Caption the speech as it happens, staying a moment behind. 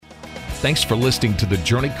Thanks for listening to the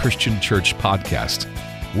Journey Christian Church podcast.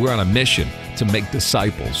 We're on a mission to make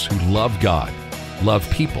disciples who love God, love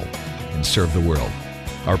people, and serve the world.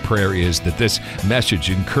 Our prayer is that this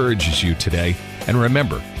message encourages you today. And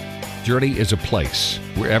remember, Journey is a place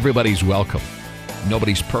where everybody's welcome,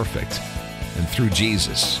 nobody's perfect, and through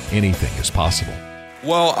Jesus, anything is possible.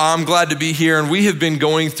 Well, I'm glad to be here, and we have been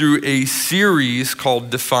going through a series called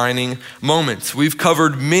Defining Moments. We've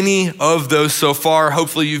covered many of those so far.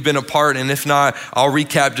 Hopefully you've been a part, and if not, I'll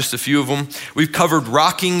recap just a few of them. We've covered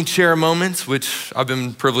rocking chair moments, which I've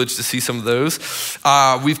been privileged to see some of those.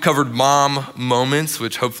 We've covered mom moments,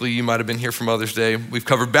 which hopefully you might have been here for Mother's Day. We've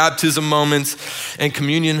covered baptism moments and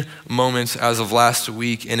communion moments as of last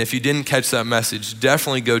week, and if you didn't catch that message,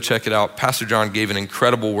 definitely go check it out. Pastor John gave an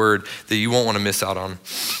incredible word that you won't want to miss out on.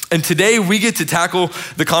 And today we get to tackle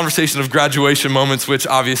the conversation of graduation moments, which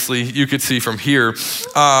obviously you could see from here.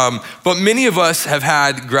 But many of us have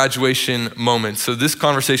had graduation moments. So this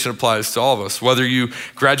conversation applies to all of us, whether you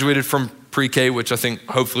graduated from pre-K, which I think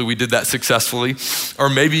hopefully we did that successfully, or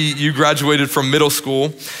maybe you graduated from middle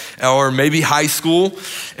school, or maybe high school,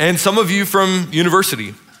 and some of you from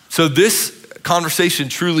university. So this conversation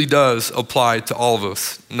truly does apply to all of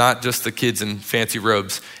us, not just the kids in fancy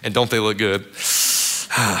robes, and don't they look good?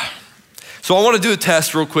 So I want to do a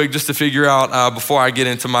test real quick just to figure out, before I get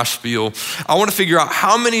into my spiel, I want to figure out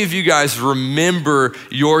how many of you guys remember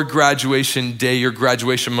your graduation day, your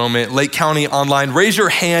graduation moment. Lake County Online, raise your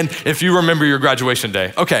hand if you remember your graduation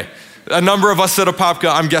day. Okay, a number of us at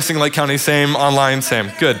Apopka, I'm guessing Lake County, same, online,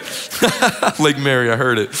 same, good. Lake Mary, I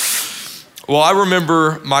heard it. Well, I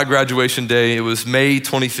remember my graduation day. It was May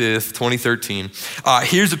 25th, 2013.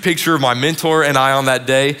 Here's a picture of my mentor and I on that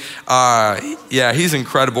day. Yeah, he's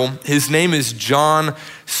incredible. His name is John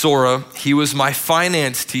Sora. He was my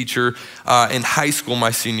finance teacher in high school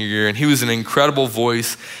my senior year, and he was an incredible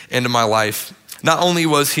voice into my life. Not only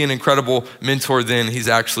was he an incredible mentor then, he's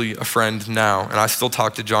actually a friend now, and I still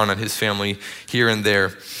talk to John and his family here and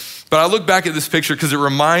there. But I look back at this picture because it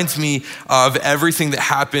reminds me of everything that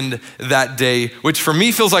happened that day, which for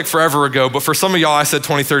me feels like forever ago, but for some of y'all, I said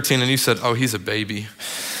 2013 and you said, oh, he's a baby.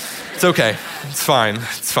 It's okay, it's fine.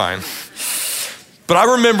 But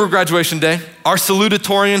I remember graduation day. Our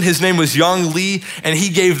salutatorian, his name was Young Lee, and he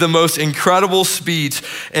gave the most incredible speech,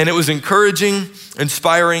 and it was encouraging,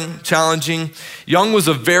 inspiring, challenging. Young was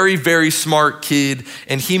a very, very smart kid,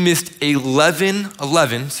 and he missed 11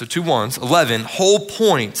 whole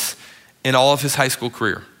points in all of his high school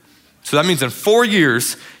career. So that means in 4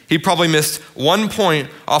 years, he probably missed 1 point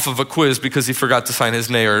off of a quiz because he forgot to sign his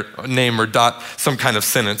name or dot some kind of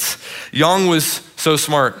sentence. Young was so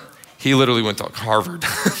smart, he literally went to Harvard.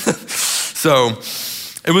 So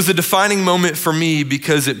it was a defining moment for me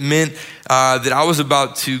because it meant that I was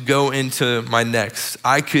about to go into my next.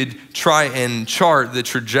 I could try and chart the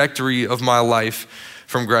trajectory of my life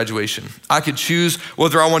from graduation. I could choose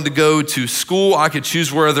whether I wanted to go to school. I could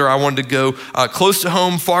choose whether I wanted to go close to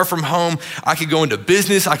home, far from home. I could go into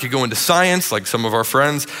business. I could go into science, like some of our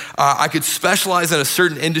friends. I could specialize in a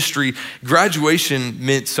certain industry. Graduation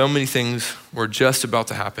meant so many things were just about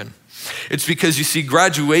to happen. It's because you see,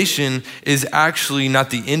 graduation is actually not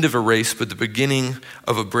the end of a race, but the beginning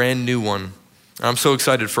of a brand new one. I'm so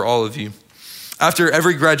excited for all of you. After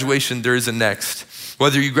every graduation, there is a next.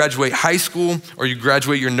 Whether you graduate high school or you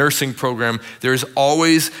graduate your nursing program, there is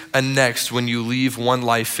always a next when you leave one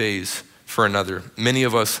life phase for another. Many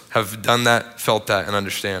of us have done that, felt that, and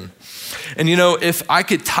understand. And you know, if I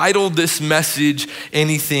could title this message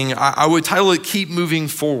anything, I would title it Keep Moving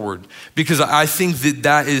Forward, because I think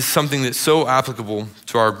that is something that's so applicable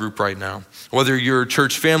to our group right now. Whether you're a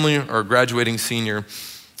church family or a graduating senior,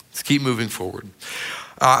 let's keep moving forward.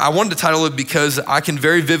 I wanted to title it because I can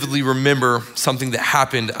very vividly remember something that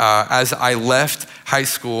happened as I left high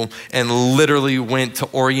school and literally went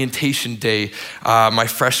to orientation day my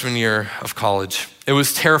freshman year of college. It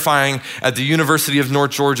was terrifying at the University of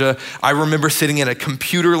North Georgia. I remember sitting in a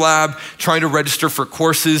computer lab trying to register for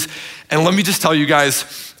courses. And let me just tell you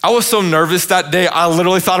guys, I was so nervous that day, I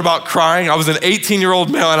literally thought about crying. I was an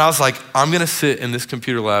 18-year-old male and I was like, I'm gonna sit in this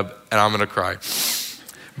computer lab and I'm gonna cry.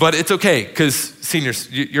 But it's okay, because seniors,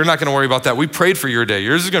 you're not gonna worry about that. We prayed for your day.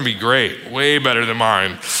 Yours is gonna be great, way better than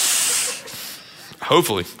mine.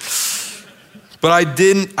 Hopefully. But I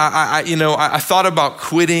didn't, I thought about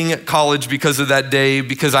quitting college because of that day,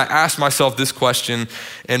 because I asked myself this question,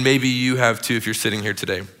 and maybe you have too if you're sitting here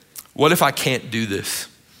today. What if I can't do this?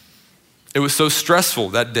 It was so stressful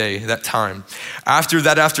that day, that time. After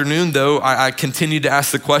that afternoon though, I continued to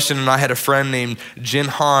ask the question, and I had a friend named Jin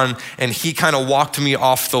Han, and he kind of walked me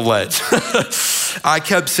off the ledge. I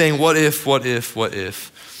kept saying, what if?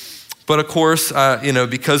 But of course,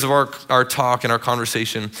 because of our talk and our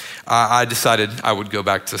conversation, I decided I would go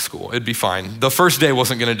back to school. It'd be fine. The first day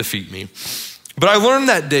wasn't gonna defeat me. But I learned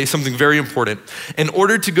that day something very important. In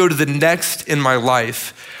order to go to the next in my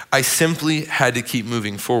life, I simply had to keep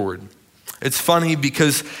moving forward. It's funny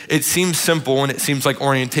because it seems simple and it seems like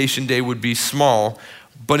orientation day would be small,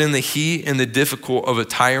 but in the heat and the difficult of a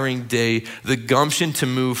tiring day, the gumption to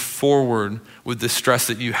move forward with the stress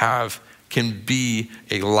that you have can be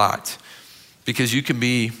a lot, because you can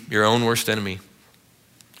be your own worst enemy.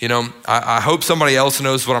 I hope somebody else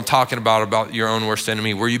knows what I'm talking about your own worst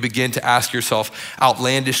enemy, where you begin to ask yourself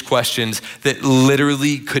outlandish questions that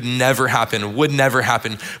literally could never happen, would never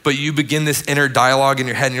happen, but you begin this inner dialogue in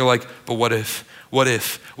your head and you're like, but what if?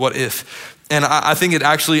 And I think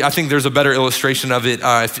there's a better illustration of it.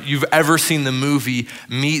 If you've ever seen the movie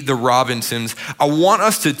Meet the Robinsons, I want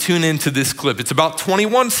us to tune into this clip. It's about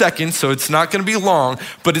 21 seconds, so it's not gonna be long,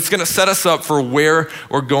 but it's gonna set us up for where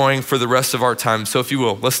we're going for the rest of our time. So if you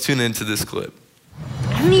will, let's tune into this clip.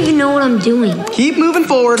 I don't even know what I'm doing. Keep moving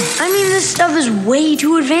forward. This stuff is way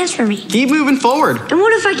too advanced for me. Keep moving forward. And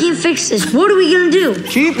what if I can't fix this? What are we gonna do?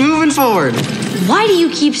 Keep moving forward. Why do you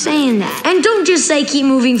keep saying that? And don't just say keep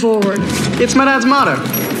moving forward. It's my dad's motto.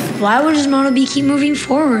 Why would his motto be keep moving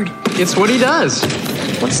forward? It's what he does.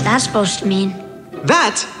 What's that supposed to mean?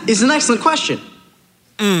 That is an excellent question.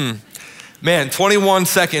 Man, 21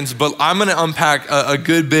 seconds, but I'm gonna unpack a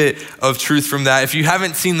good bit of truth from that. If you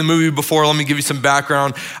haven't seen the movie before, let me give you some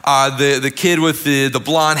background. The kid with the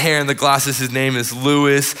blonde hair and the glasses, his name is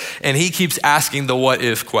Lewis, and he keeps asking the what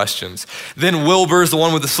if questions. Then Wilbur's the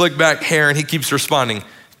one with the slick back hair, and he keeps responding,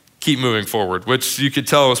 keep moving forward, which you could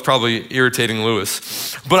tell was probably irritating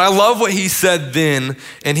Lewis. But I love what he said then,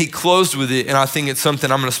 and he closed with it, and I think it's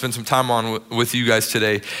something I'm gonna spend some time on with you guys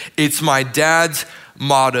today. It's my dad's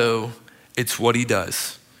motto. It's what he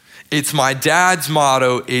does. It's my dad's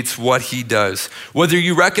motto. It's what he does. Whether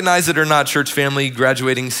you recognize it or not, church family,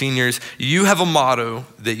 graduating seniors, you have a motto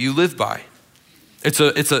that you live by. It's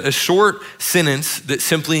a short sentence that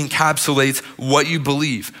simply encapsulates what you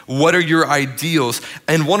believe. What are your ideals?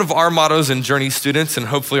 And one of our mottos in Journey students, and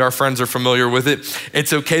hopefully our friends are familiar with it,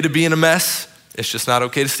 it's okay to be in a mess. It's just not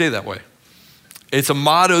okay to stay that way. It's a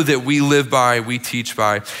motto that we live by, we teach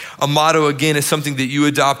by. A motto, again, is something that you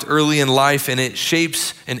adopt early in life, and it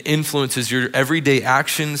shapes and influences your everyday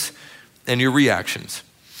actions and your reactions.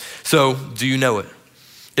 So, do you know it?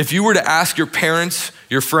 If you were to ask your parents,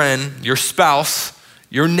 your friend, your spouse,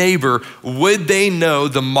 your neighbor, would they know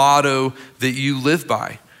the motto that you live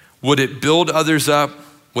by? Would it build others up?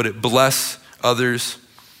 Would it bless others?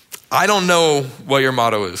 I don't know what your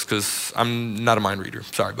motto is, because I'm not a mind reader.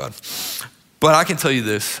 Sorry, bud. But I can tell you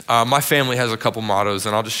this, my family has a couple mottos,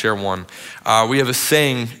 and I'll just share one. We have a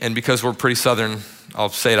saying, and because we're pretty Southern, I'll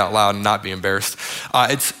say it out loud and not be embarrassed.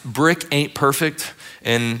 It's brick ain't perfect.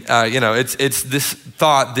 And it's this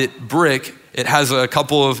thought that brick, it has a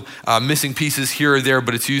couple of missing pieces here or there,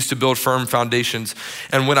 but it's used to build firm foundations.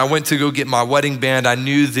 And when I went to go get my wedding band, I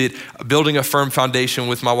knew that building a firm foundation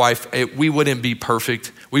with my wife, we wouldn't be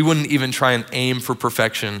perfect. We wouldn't even try and aim for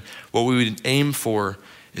perfection. What we would aim for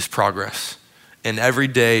is progress. And every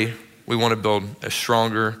day we want to build a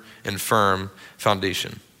stronger and firm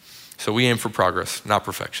foundation. So we aim for progress, not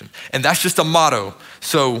perfection. And that's just a motto.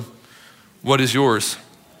 So what is yours?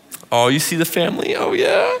 Oh, you see the family? Oh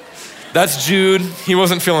yeah. That's Jude. He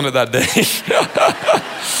wasn't feeling it that day.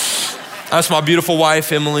 That's my beautiful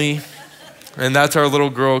wife, Emily. And that's our little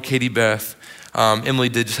girl, Katie Beth. Emily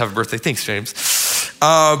did just have a birthday. Thanks, James.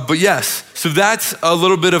 But yes, so that's a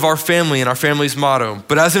little bit of our family and our family's motto.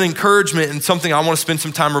 But as an encouragement and something I want to spend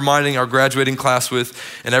some time reminding our graduating class with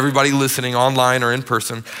and everybody listening online or in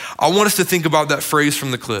person, I want us to think about that phrase from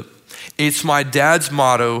the clip. It's my dad's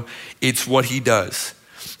motto. It's what he does.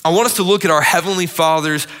 I want us to look at our Heavenly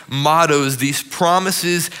Father's mottos, these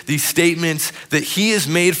promises, these statements that he has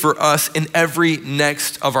made for us in every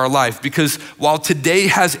next of our life. Because while today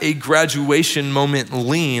has a graduation moment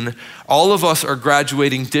lean, all of us are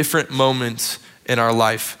graduating different moments in our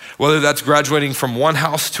life. Whether that's graduating from one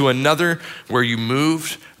house to another where you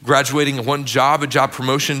moved, graduating one job, a job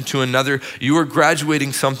promotion to another, you are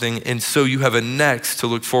graduating something, and so you have a next to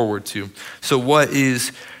look forward to. So what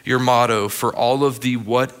is your motto for all of the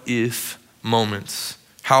what if moments?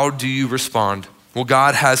 How do you respond? Well,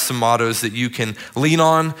 God has some mottos that you can lean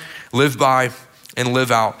on, live by, and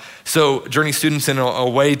live out. So Journey students, in a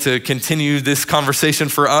way to continue this conversation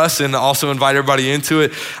for us and also invite everybody into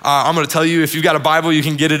it, I'm gonna tell you, if you've got a Bible, you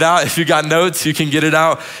can get it out. If you've got notes, you can get it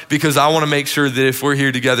out, because I wanna make sure that if we're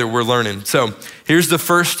here together, we're learning. So here's the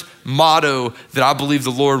first motto that I believe the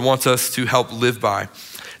Lord wants us to help live by.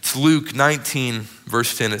 It It's Luke 19,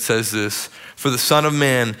 verse 10. It says this, "For the Son of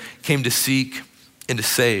Man came to seek and to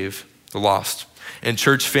save the lost." And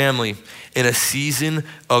church family, in a season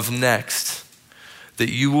of next that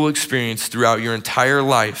you will experience throughout your entire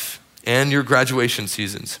life and your graduation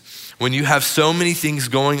seasons, when you have so many things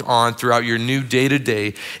going on throughout your new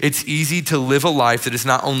day-to-day, it's easy to live a life that is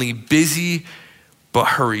not only busy, but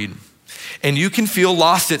hurried. And you can feel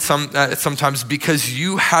lost at sometimes because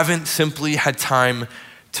you haven't simply had time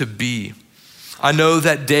to be. I know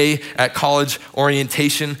that day at college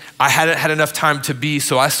orientation, I hadn't had enough time to be,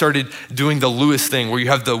 so I started doing the Lewis thing where you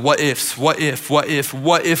have the what ifs, what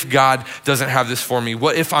if God doesn't have this for me?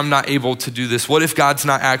 What if I'm not able to do this? What if God's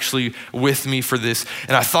not actually with me for this?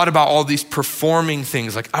 And I thought about all these performing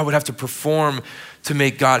things, like I would have to perform to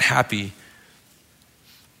make God happy.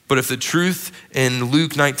 But if the truth in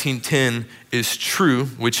Luke 19:10 is true,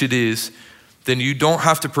 which it is, then you don't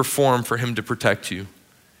have to perform for him to protect you.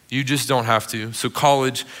 You just don't have to. So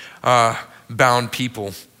college bound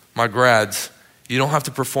people, my grads, you don't have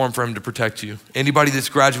to perform for him to protect you. Anybody that's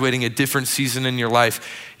graduating a different season in your life,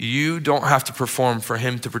 you don't have to perform for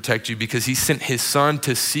him to protect you because he sent his son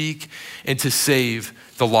to seek and to save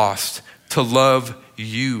the lost, to love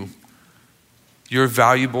you. You're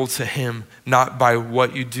valuable to him, not by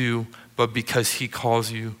what you do, but because he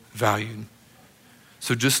calls you valued.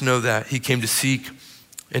 So just know that he came to seek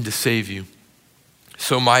and to save you.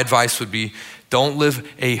 So my advice would be, don't live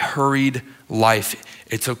a hurried life.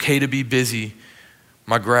 It's okay to be busy.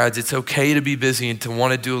 My grads, it's okay to be busy and to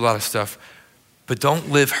want to do a lot of stuff, but don't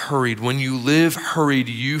live hurried. When you live hurried,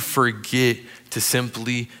 you forget to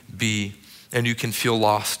simply be, and you can feel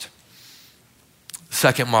lost.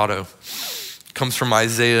 Second motto comes from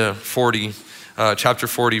Isaiah 40, chapter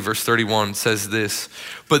 40, verse 31, says this,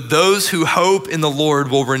 "But those who hope in the Lord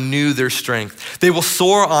will renew their strength. They will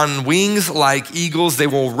soar on wings like eagles. They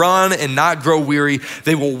will run and not grow weary.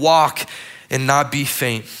 They will walk and not be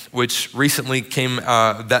faint," which recently came,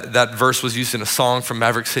 that verse was used in a song from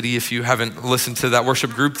Maverick City. If you haven't listened to that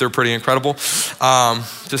worship group, they're pretty incredible.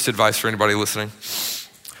 Just advice for anybody listening.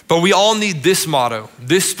 But we all need this motto,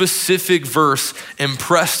 this specific verse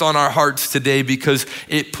impressed on our hearts today because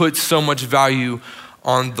it puts so much value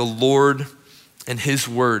on the Lord and his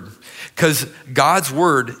word. Because God's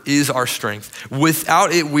word is our strength.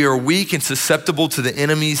 Without it, we are weak and susceptible to the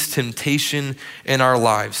enemy's temptation in our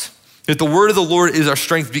lives. That the word of the Lord is our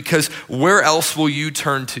strength because where else will you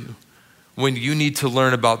turn to when you need to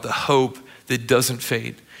learn about the hope that doesn't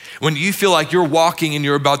fade? When you feel like you're walking and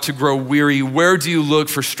you're about to grow weary, where do you look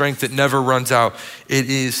for strength that never runs out? It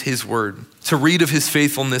is his word. To read of his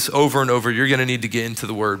faithfulness over and over, you're gonna need to get into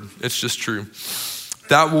the word. It's just true.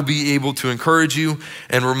 That will be able to encourage you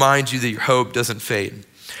and remind you that your hope doesn't fade.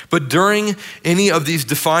 But during any of these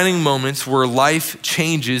defining moments where life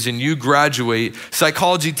changes and you graduate,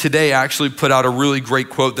 Psychology Today actually put out a really great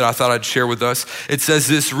quote that I thought I'd share with us. It says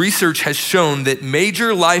this, "Research has shown that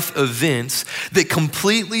major life events that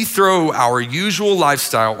completely throw our usual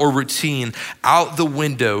lifestyle or routine out the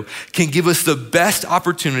window can give us the best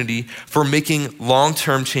opportunity for making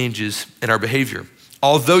long-term changes in our behavior.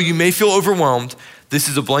 Although you may feel overwhelmed, this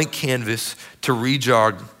is a blank canvas to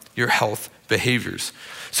rejog your health behaviors."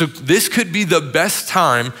 So this could be the best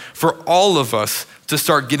time for all of us to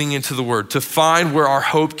start getting into the word, to find where our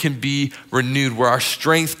hope can be renewed, where our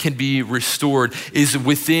strength can be restored, is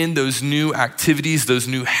within those new activities, those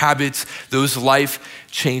new habits, those life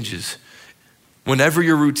changes. Whenever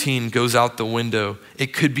your routine goes out the window,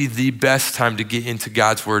 it could be the best time to get into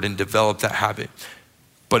God's word and develop that habit.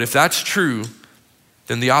 But if that's true,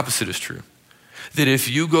 then the opposite is true. That if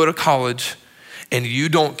you go to college and you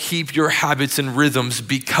don't keep your habits and rhythms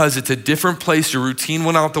because it's a different place, your routine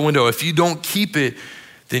went out the window. If you don't keep it,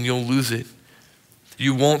 then you'll lose it.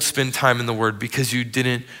 You won't spend time in the word because you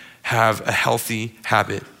didn't have a healthy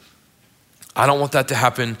habit. I don't want that to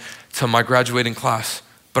happen to my graduating class,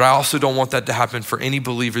 but I also don't want that to happen for any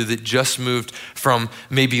believer that just moved from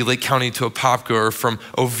maybe Lake County to Apopka or from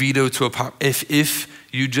Oviedo to Apopka. If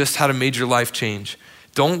you just had a major life change,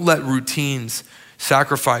 don't let routines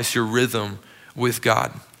sacrifice your rhythm with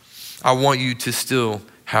God. I want you to still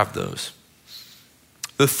have those.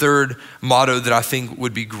 The third motto that I think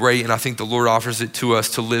would be great, and I think the Lord offers it to us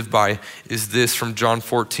to live by, is this from John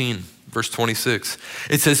 14, verse 26.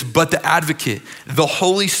 It says, "But the advocate, the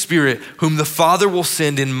Holy Spirit, whom the Father will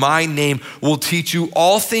send in my name, will teach you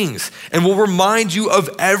all things and will remind you of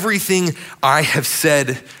everything I have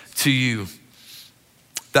said to you."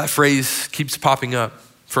 That phrase keeps popping up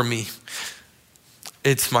for me.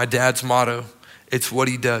 It's my dad's motto. It's what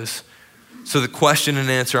he does. So the question and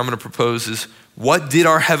answer I'm going to propose is, what did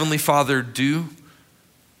our Heavenly Father do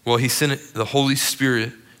Well, he sent the Holy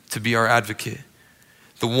Spirit to be our advocate,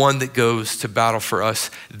 the one that goes to battle for us.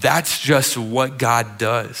 That's just what God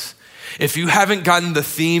does. If you haven't gotten the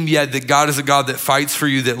theme yet that God is a God that fights for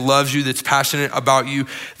you, that loves you, that's passionate about you,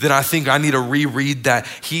 then I think I need to reread that.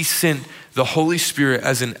 He sent the Holy Spirit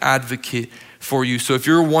as an advocate for you. So if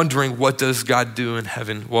you're wondering, what does God do in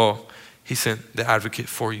heaven? Well, he sent the advocate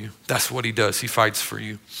for you. That's what he does. He fights for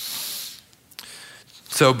you.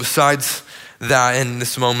 So besides that, in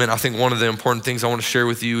this moment, I think one of the important things I want to share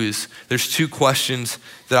with you is there's two questions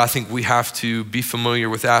that I think we have to be familiar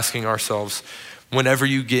with asking ourselves. Whenever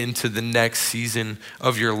you get into the next season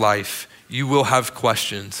of your life, you will have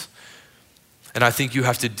questions. And I think you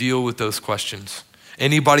have to deal with those questions.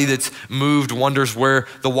 Anybody that's moved wonders where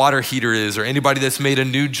the water heater is, or anybody that's made a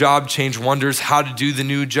new job change wonders how to do the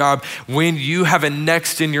new job. When you have a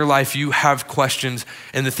next in your life, you have questions.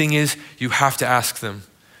 And the thing is, you have to ask them.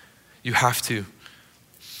 You have to.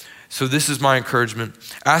 So this is my encouragement.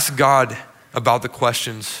 Ask God about the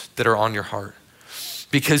questions that are on your heart.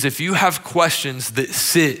 Because if you have questions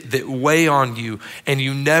that weigh on you and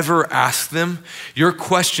you never ask them, your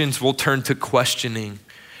questions will turn to questioning.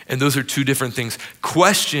 And those are two different things.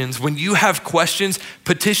 Questions, when you have questions,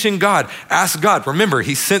 petition God, ask God. Remember,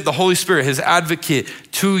 he sent the Holy Spirit, his advocate,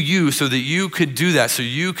 to you so that you could do that, so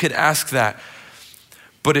you could ask that.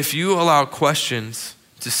 But if you allow questions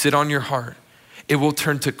to sit on your heart, it will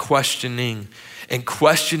turn to questioning. And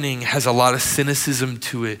questioning has a lot of cynicism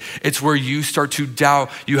to it. It's where you start to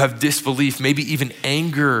doubt, you have disbelief, maybe even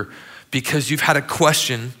anger, because you've had a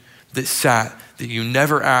question that sat, that you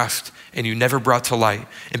never asked and you never brought to light.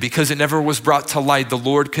 And because it never was brought to light, the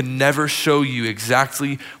Lord could never show you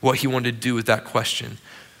exactly what he wanted to do with that question.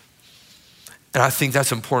 And I think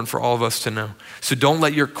that's important for all of us to know. So don't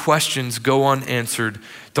let your questions go unanswered.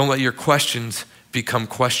 Don't let your questions become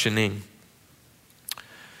questioning.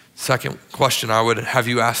 Second question I would have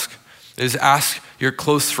you ask is ask your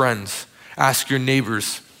close friends, ask your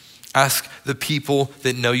neighbors, ask the people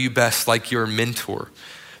that know you best, like your mentor.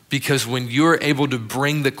 Because when you're able to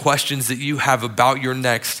bring the questions that you have about your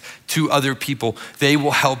next to other people, they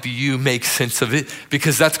will help you make sense of it,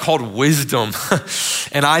 because that's called wisdom.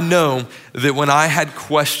 And I know that when I had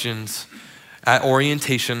questions at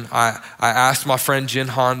orientation, I asked my friend Jen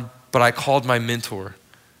Han, but I called my mentor.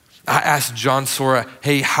 I asked John Sora,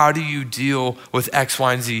 hey, how do you deal with X,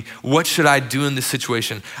 Y, and Z? What should I do in this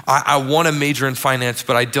situation? I want to major in finance,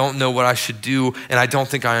 but I don't know what I should do, and I don't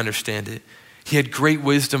think I understand it. He had great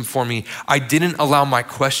wisdom for me. I didn't allow my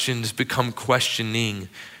questions become questioning,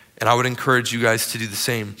 and I would encourage you guys to do the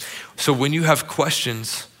same. So when you have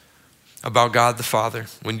questions about God the Father,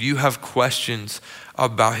 when you have questions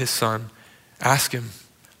about his Son, ask him,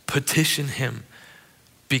 petition him,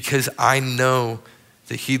 because I know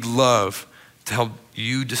that he'd love to help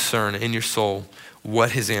you discern in your soul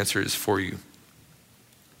what his answer is for you.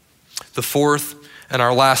 The fourth and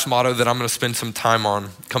our last motto that I'm going to spend some time on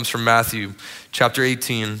comes from Matthew chapter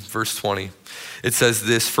 18, verse 20. It says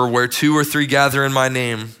this, for where 2 or 3 gather in my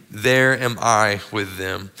name, there am I with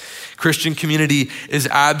them. Christian community is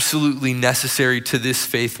absolutely necessary to this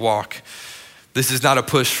faith walk. This is not a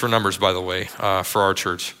push for numbers, by the way, for our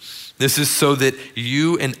church. This is so that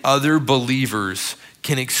you and other believers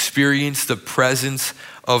can experience the presence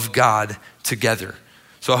of God together.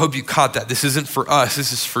 So I hope you caught that. This isn't for us.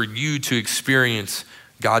 This is for you to experience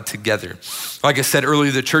God together. Like I said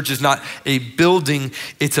earlier, the church is not a building,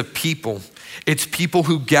 it's a people. It's people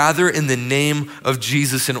who gather in the name of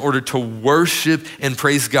Jesus in order to worship and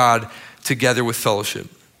praise God together with fellowship.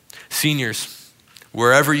 Seniors,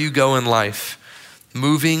 wherever you go in life,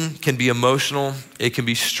 moving can be emotional, it can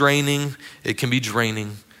be straining, it can be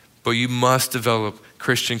draining, but you must develop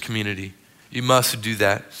Christian community. You must do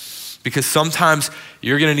that, because sometimes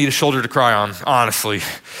you're gonna need a shoulder to cry on, honestly.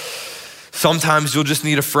 Sometimes you'll just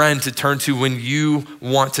need a friend to turn to when you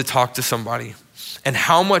want to talk to somebody. And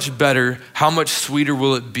how much better, how much sweeter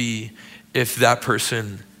will it be if that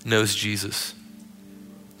person knows Jesus?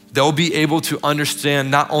 They'll be able to understand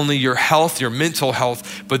not only your health, your mental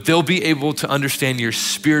health, but they'll be able to understand your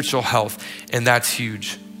spiritual health, and that's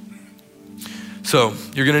huge. So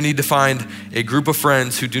you're gonna need to find a group of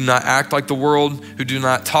friends who do not act like the world, who do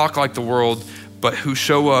not talk like the world, but who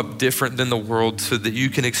show up different than the world so that you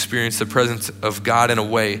can experience the presence of God in a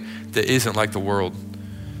way that isn't like the world.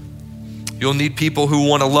 You'll need people who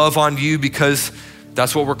wanna love on you, because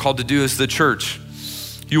that's what we're called to do as the church.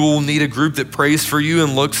 You will need a group that prays for you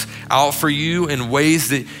and looks out for you in ways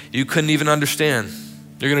that you couldn't even understand.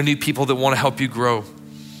 You're gonna need people that wanna help you grow.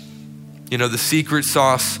 You know, the secret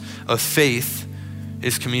sauce of faith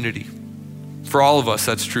is community. For all of us,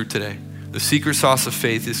 that's true today. The secret sauce of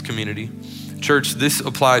faith is community. Church, this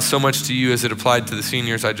applies so much to you as it applied to the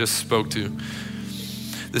seniors I just spoke to.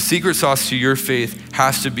 The secret sauce to your faith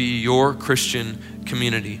has to be your Christian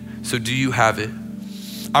community. So do you have it?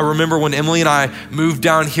 I remember when Emily and I moved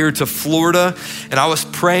down here to Florida, and I was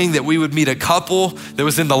praying that we would meet a couple that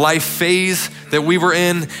was in the life phase that we were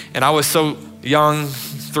in, and I was so young,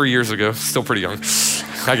 3 years ago, still pretty young,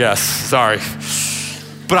 I guess, sorry.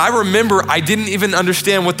 But I remember I didn't even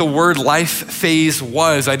understand what the word life phase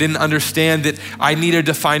was. I didn't understand that I needed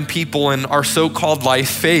to find people in our so-called life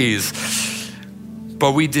phase.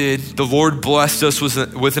 But we did. The Lord blessed us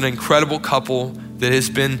with an incredible couple that has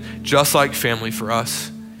been just like family for us.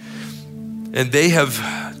 And they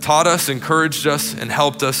have taught us, encouraged us, and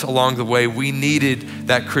helped us along the way. We needed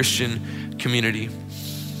that Christian community.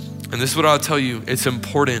 And this is what I'll tell you. It's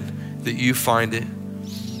important that you find it.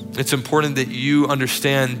 It's important that you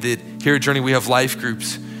understand that here at Journey we have life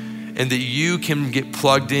groups and that you can get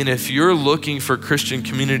plugged in. If you're looking for Christian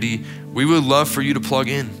community, we would love for you to plug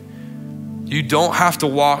in. You don't have to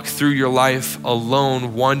walk through your life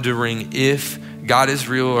alone wondering if God is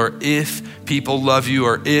real or if people love you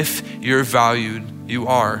or if you're valued. You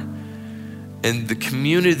are. And the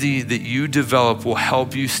community that you develop will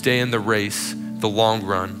help you stay in the race, the long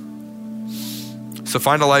run. So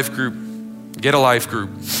find a life group, get a life group,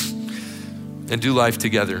 and do life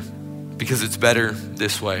together because it's better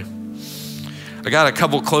this way. I got a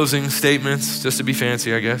couple closing statements just to be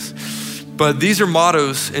fancy, I guess. But these are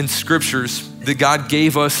mottos and scriptures that God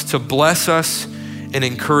gave us to bless us and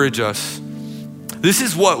encourage us. This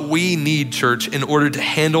is what we need, church, in order to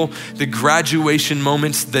handle the graduation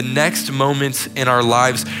moments, the next moments in our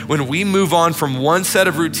lives when we move on from one set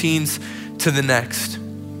of routines to the next.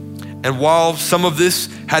 And while some of this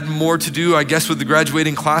had more to do, I guess, with the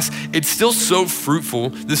graduating class, it's still so fruitful.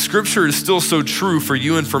 The scripture is still so true for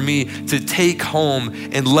you and for me to take home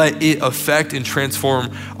and let it affect and transform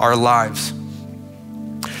our lives.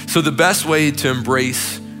 So the best way to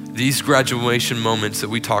embrace these graduation moments that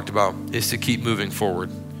we talked about is to keep moving forward.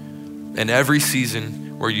 And every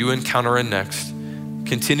season where you encounter a next,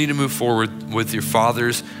 continue to move forward with your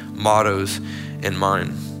Father's mottos in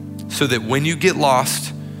mind, so that when you get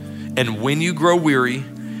lost and when you grow weary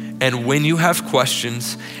and when you have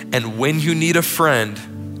questions and when you need a friend,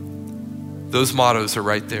 those mottos are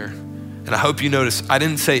right there. And I hope you notice, I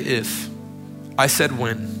didn't say if, I said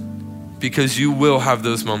when, because you will have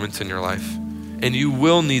those moments in your life and you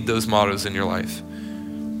will need those mottos in your life.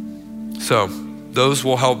 So those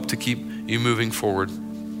will help to keep you moving forward.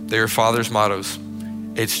 They are Father's mottos.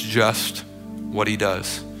 It's just what he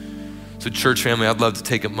does. So church family, I'd love to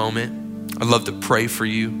take a moment. I'd love to pray for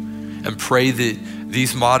you and pray that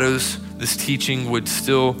these mottos, this teaching would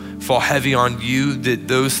still fall heavy on you, that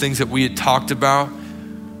those things that we had talked about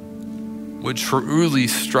would truly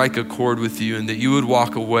strike a chord with you and that you would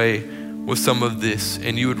walk away with some of this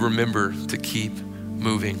and you would remember to keep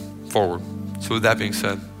moving forward. So with that being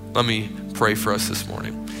said, let me pray for us this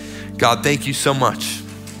morning. God, thank you so much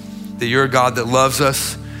that you're a God that loves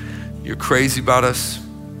us. You're crazy about us.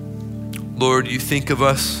 Lord, you think of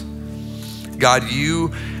us. God, you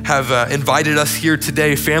have invited us here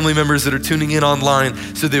today, family members that are tuning in online,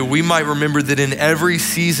 so that we might remember that in every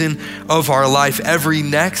season of our life, every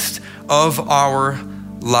next of our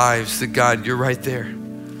lives, that God, you're right there.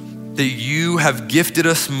 That you have gifted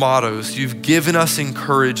us mottos, you've given us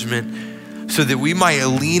encouragement so that we might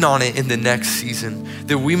lean on it in the next season,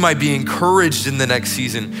 that we might be encouraged in the next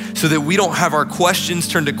season, so that we don't have our questions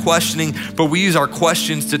turn to questioning, but we use our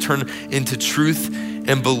questions to turn into truth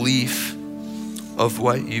and belief of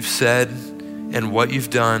what you've said and what you've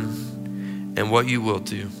done and what you will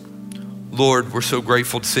do. Lord, we're so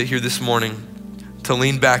grateful to sit here this morning, to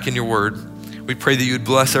lean back in your word. We pray that you would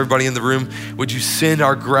bless everybody in the room. Would you send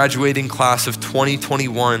our graduating class of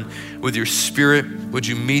 2021 with your spirit? Would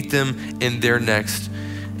you meet them in their next?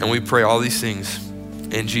 And we pray all these things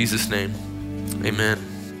in Jesus' name, amen.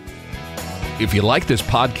 If you like this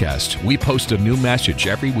podcast, we post a new message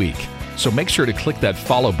every week. So make sure to click that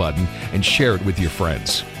follow button and share it with your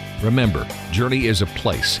friends. Remember, Journey is a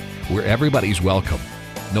place where everybody's welcome,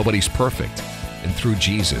 nobody's perfect, and through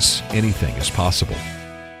Jesus, anything is possible.